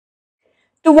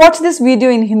To watch this video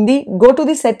in Hindi, go to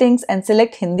the settings and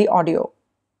select Hindi audio.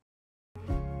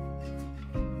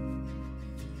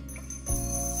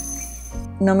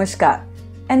 Namaskar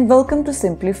and welcome to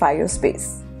Simplify Your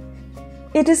Space.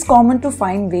 It is common to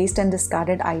find waste and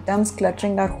discarded items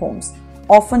cluttering our homes,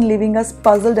 often leaving us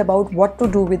puzzled about what to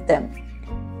do with them.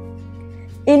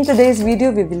 In today's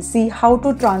video, we will see how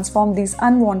to transform these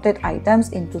unwanted items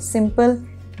into simple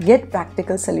yet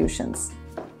practical solutions.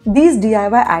 These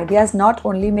DIY ideas not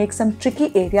only make some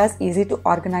tricky areas easy to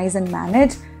organize and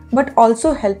manage, but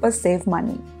also help us save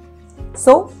money.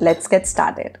 So let's get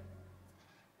started.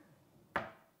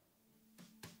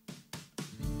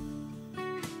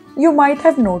 You might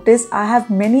have noticed I have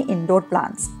many indoor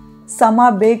plants. Some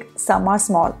are big, some are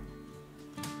small.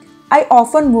 I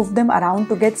often move them around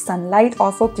to get sunlight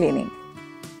or for cleaning.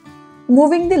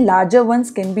 Moving the larger ones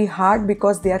can be hard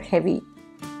because they are heavy.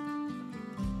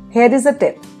 Here is a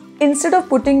tip. Instead of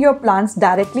putting your plants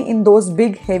directly in those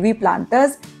big heavy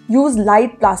planters, use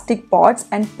light plastic pots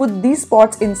and put these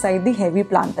pots inside the heavy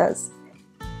planters.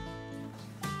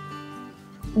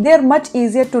 They are much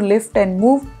easier to lift and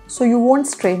move, so you won't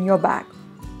strain your back.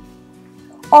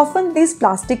 Often these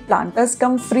plastic planters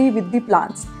come free with the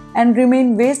plants and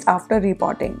remain waste after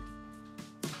repotting.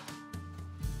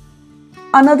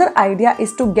 Another idea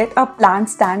is to get a plant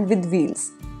stand with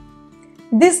wheels.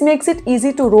 This makes it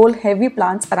easy to roll heavy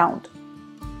plants around.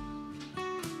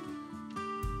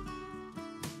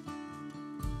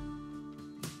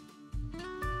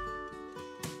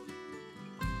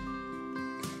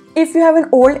 If you have an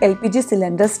old LPG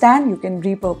cylinder stand, you can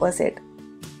repurpose it.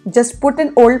 Just put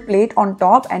an old plate on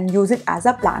top and use it as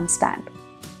a plant stand.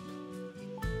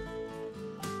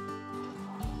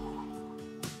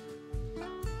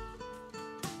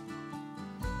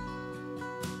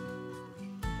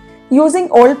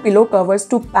 Using old pillow covers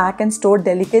to pack and store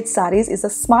delicate saris is a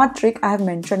smart trick I have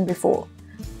mentioned before.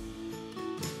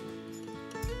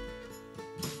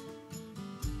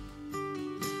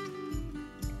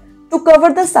 To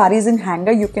cover the saris in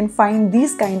hanger, you can find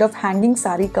these kind of hanging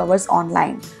sari covers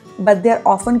online, but they are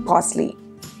often costly.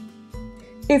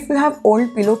 If you have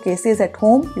old pillowcases at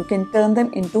home, you can turn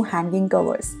them into hanging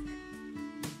covers.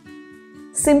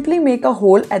 Simply make a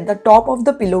hole at the top of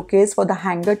the pillowcase for the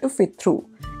hanger to fit through.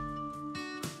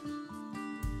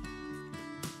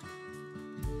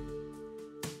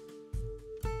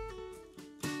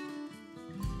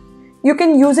 You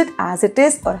can use it as it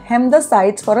is or hem the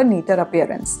sides for a neater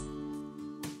appearance.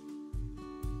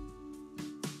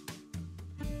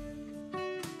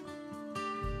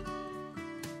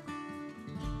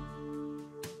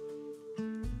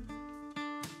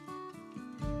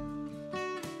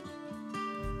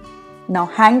 Now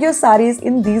hang your saris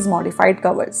in these modified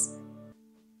covers.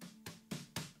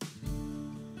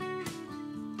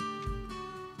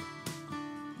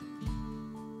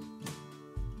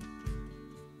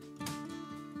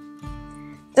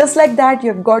 Just like that,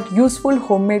 you have got useful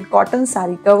homemade cotton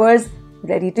sari covers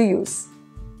ready to use.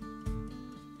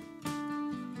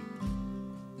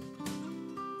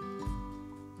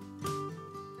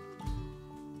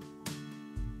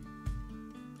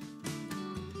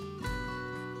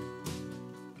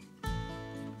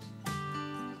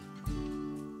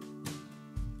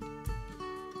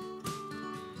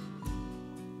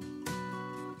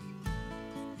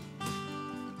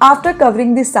 After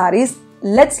covering the saris,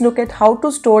 let's look at how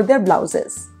to store their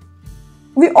blouses.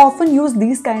 We often use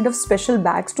these kind of special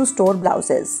bags to store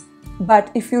blouses.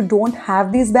 But if you don't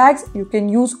have these bags, you can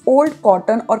use old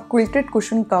cotton or quilted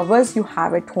cushion covers you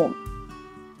have at home.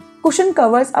 Cushion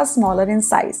covers are smaller in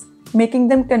size, making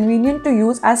them convenient to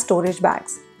use as storage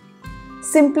bags.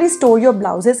 Simply store your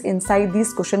blouses inside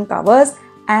these cushion covers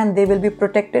and they will be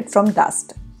protected from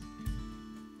dust.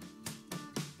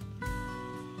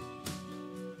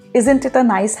 Isn't it a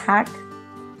nice hack?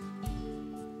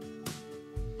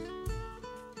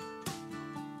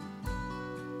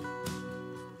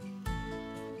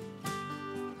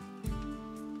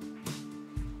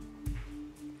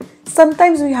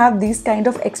 Sometimes we have these kind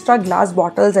of extra glass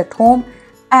bottles at home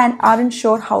and aren't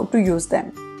sure how to use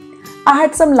them. I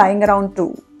had some lying around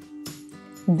too.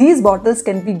 These bottles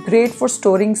can be great for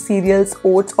storing cereals,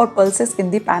 oats or pulses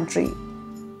in the pantry.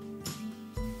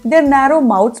 Their narrow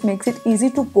mouths makes it easy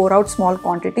to pour out small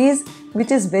quantities,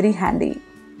 which is very handy.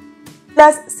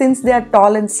 Plus, since they are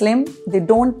tall and slim, they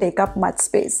don't take up much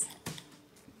space.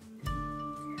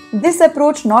 This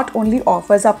approach not only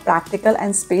offers a practical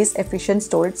and space-efficient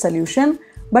storage solution,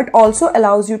 but also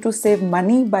allows you to save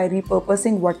money by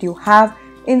repurposing what you have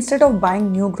instead of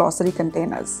buying new grocery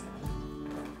containers.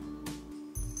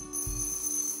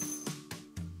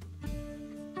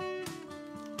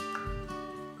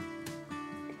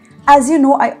 As you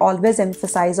know, I always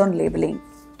emphasize on labeling.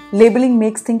 Labeling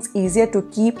makes things easier to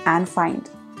keep and find.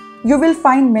 You will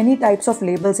find many types of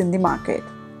labels in the market.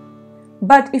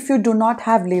 But if you do not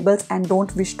have labels and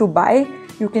don't wish to buy,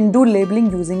 you can do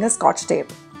labeling using a Scotch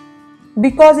tape.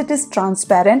 Because it is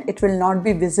transparent, it will not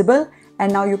be visible,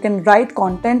 and now you can write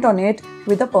content on it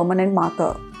with a permanent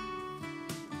marker.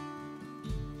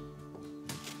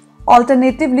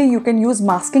 Alternatively, you can use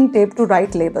masking tape to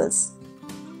write labels.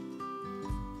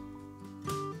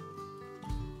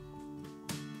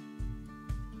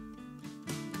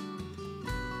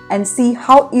 And see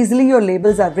how easily your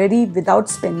labels are ready without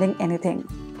spending anything.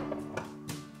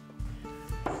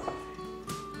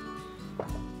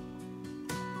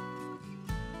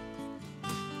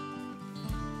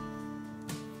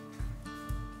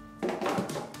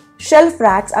 Shelf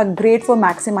racks are great for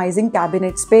maximizing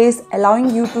cabinet space, allowing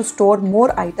you to store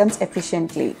more items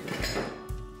efficiently.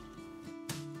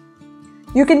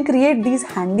 You can create these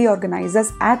handy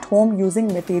organizers at home using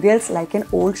materials like an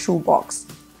old shoebox.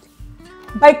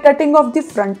 By cutting off the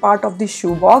front part of the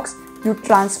shoebox, you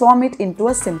transform it into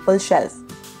a simple shelf.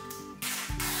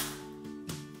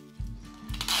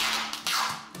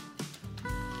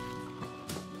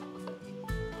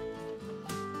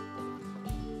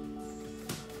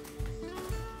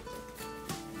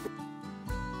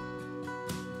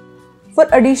 For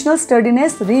additional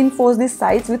sturdiness, reinforce the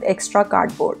sides with extra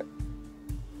cardboard.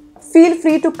 Feel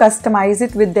free to customize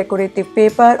it with decorative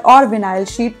paper or vinyl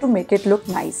sheet to make it look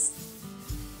nice.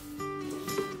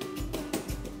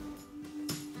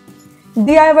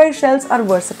 DIY shelves are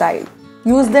versatile.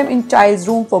 Use them in child's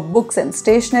room for books and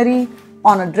stationery,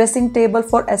 on a dressing table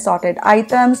for assorted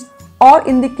items, or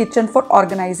in the kitchen for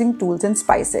organizing tools and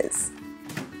spices.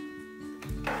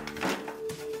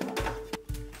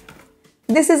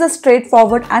 This is a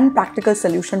straightforward and practical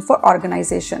solution for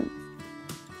organization.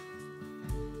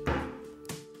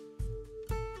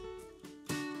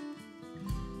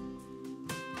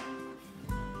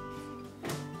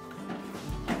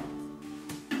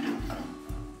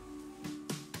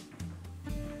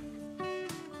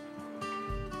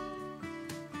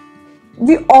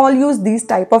 We all use these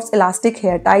type of elastic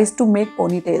hair ties to make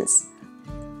ponytails.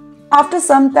 After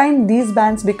some time, these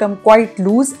bands become quite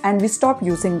loose and we stop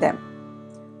using them.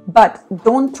 But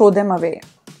don't throw them away.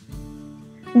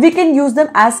 We can use them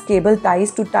as cable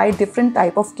ties to tie different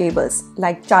type of cables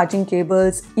like charging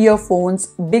cables, earphones,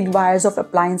 big wires of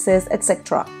appliances,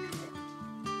 etc.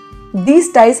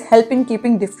 These ties help in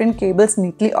keeping different cables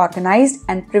neatly organized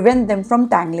and prevent them from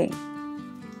tangling.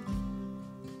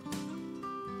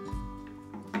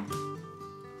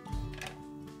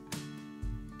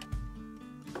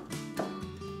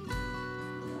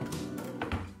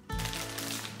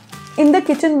 In the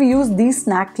kitchen, we use these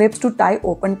snack clips to tie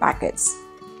open packets.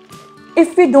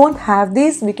 If we don't have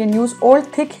these, we can use old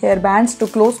thick hair bands to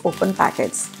close open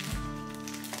packets.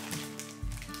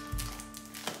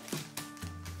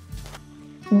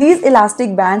 These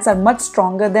elastic bands are much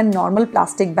stronger than normal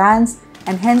plastic bands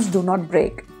and hence do not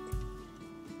break.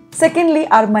 Secondly,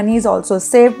 our money is also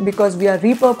saved because we are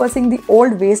repurposing the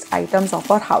old waste items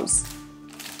of our house.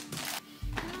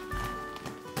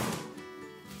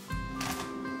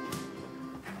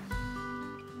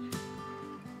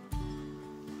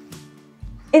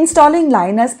 Installing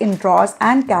liners in drawers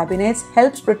and cabinets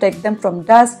helps protect them from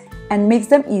dust and makes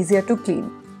them easier to clean.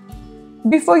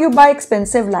 Before you buy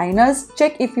expensive liners,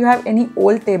 check if you have any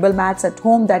old table mats at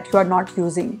home that you are not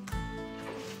using.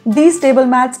 These table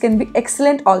mats can be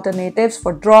excellent alternatives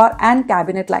for drawer and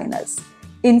cabinet liners.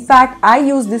 In fact, I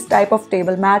use this type of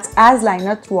table mats as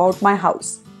liner throughout my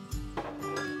house.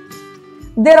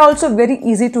 They are also very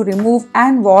easy to remove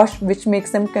and wash, which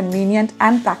makes them convenient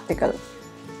and practical.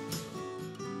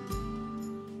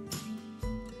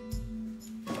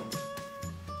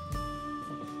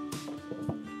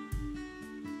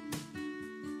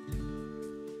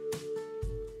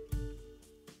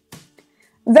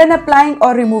 When applying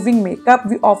or removing makeup,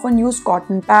 we often use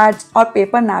cotton pads or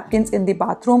paper napkins in the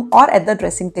bathroom or at the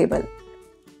dressing table.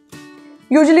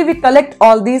 Usually we collect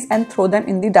all these and throw them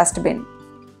in the dustbin.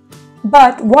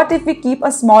 But what if we keep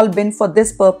a small bin for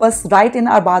this purpose right in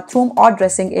our bathroom or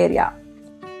dressing area?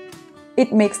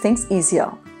 It makes things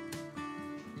easier.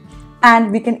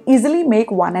 And we can easily make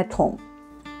one at home.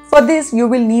 For this, you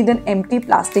will need an empty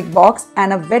plastic box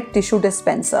and a wet tissue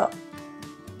dispenser.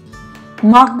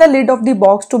 Mark the lid of the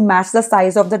box to match the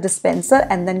size of the dispenser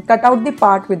and then cut out the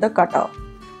part with the cutter.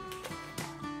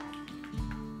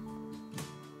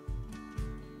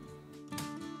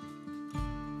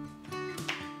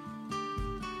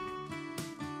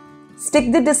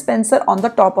 Stick the dispenser on the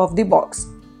top of the box.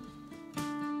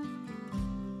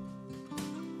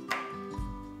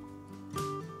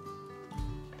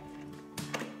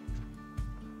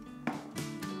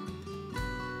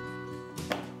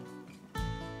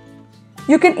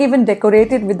 You can even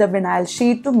decorate it with the vinyl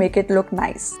sheet to make it look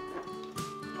nice.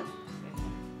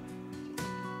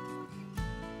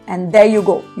 And there you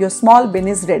go, your small bin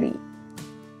is ready.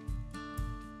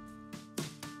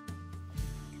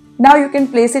 Now you can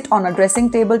place it on a dressing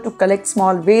table to collect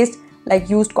small waste like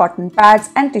used cotton pads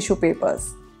and tissue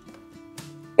papers.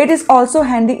 It is also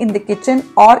handy in the kitchen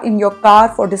or in your car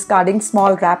for discarding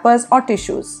small wrappers or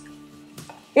tissues.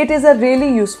 It is a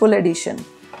really useful addition.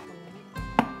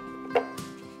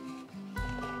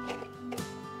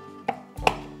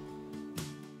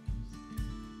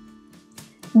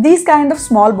 These kind of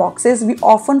small boxes we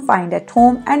often find at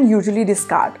home and usually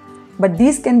discard, but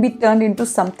these can be turned into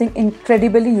something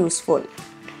incredibly useful.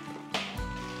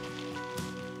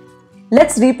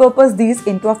 Let's repurpose these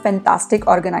into a fantastic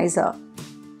organizer.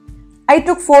 I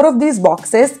took 4 of these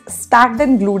boxes, stacked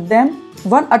and glued them,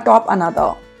 one atop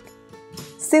another.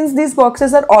 Since these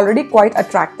boxes are already quite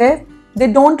attractive,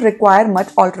 they don't require much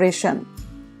alteration.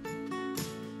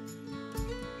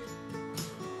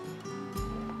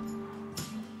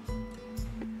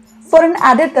 For an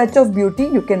added touch of beauty,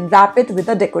 you can wrap it with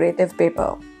a decorative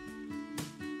paper.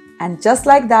 And just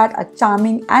like that, a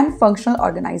charming and functional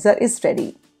organizer is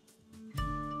ready.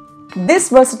 This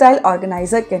versatile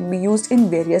organizer can be used in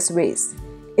various ways.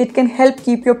 It can help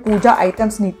keep your puja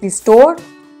items neatly stored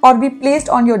or be placed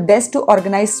on your desk to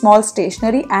organize small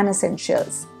stationery and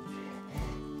essentials.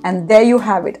 And there you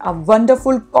have it, a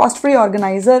wonderful cost-free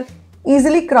organizer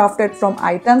easily crafted from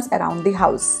items around the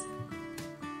house.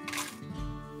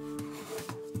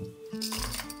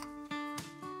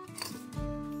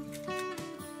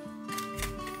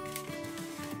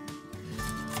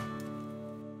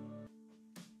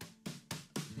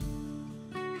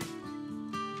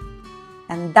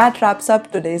 And that wraps up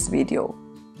today's video.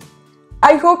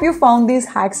 I hope you found these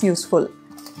hacks useful.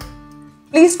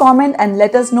 Please comment and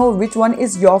let us know which one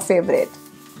is your favorite.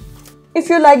 If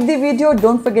you liked the video,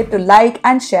 don't forget to like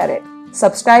and share it.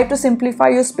 Subscribe to Simplify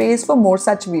Your Space for more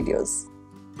such videos.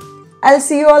 I'll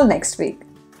see you all next week.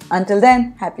 Until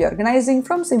then, happy organizing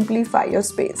from Simplify Your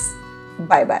Space.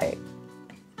 Bye bye.